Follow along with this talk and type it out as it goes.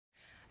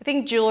I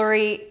think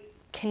jewelry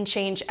can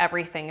change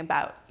everything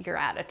about your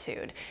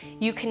attitude.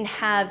 You can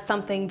have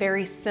something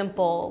very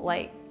simple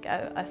like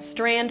a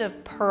strand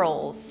of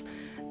pearls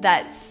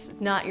that's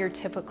not your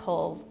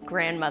typical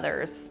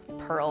grandmother's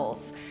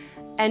pearls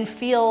and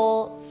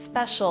feel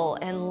special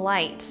and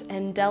light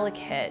and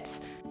delicate.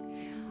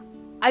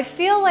 I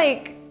feel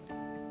like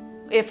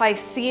if I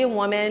see a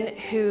woman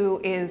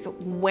who is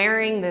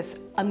wearing this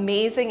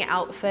amazing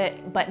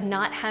outfit but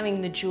not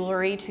having the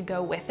jewelry to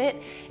go with it,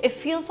 it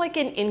feels like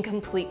an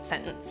incomplete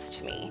sentence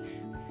to me.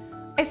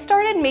 I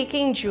started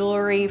making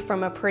jewelry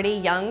from a pretty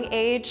young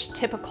age,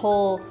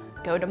 typical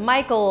go to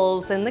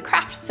Michael's in the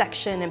craft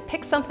section and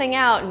pick something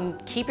out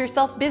and keep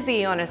yourself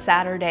busy on a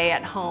Saturday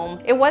at home.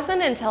 It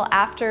wasn't until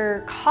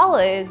after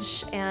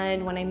college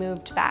and when I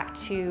moved back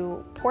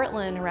to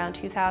Portland around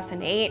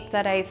 2008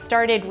 that I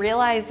started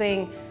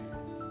realizing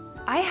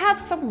I have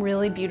some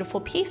really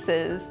beautiful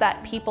pieces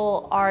that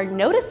people are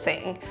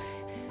noticing.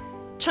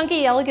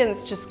 Chunky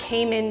elegance just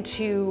came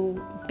into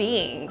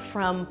being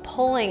from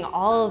pulling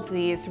all of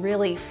these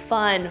really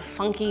fun,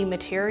 funky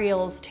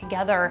materials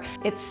together.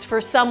 It's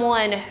for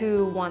someone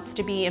who wants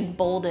to be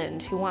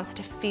emboldened, who wants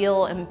to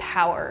feel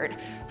empowered,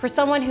 for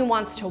someone who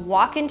wants to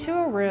walk into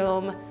a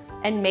room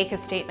and make a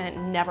statement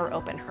and never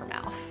open her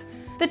mouth.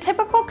 The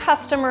typical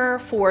customer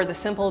for the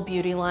Simple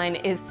Beauty line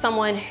is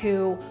someone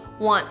who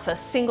wants a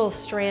single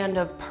strand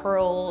of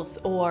pearls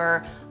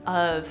or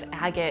of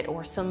agate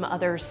or some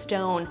other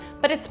stone,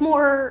 but it's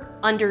more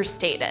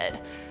understated.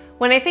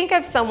 When I think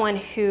of someone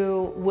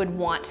who would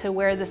want to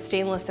wear the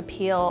stainless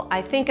appeal,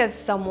 I think of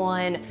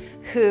someone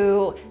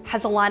who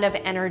has a lot of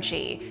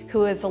energy,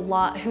 who's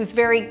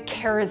very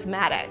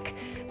charismatic,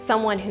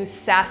 someone who's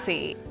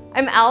sassy.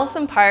 I'm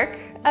Allison Park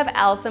of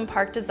Allison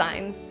Park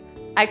Designs.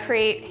 I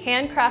create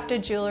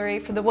handcrafted jewelry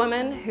for the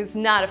woman who's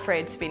not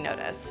afraid to be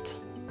noticed.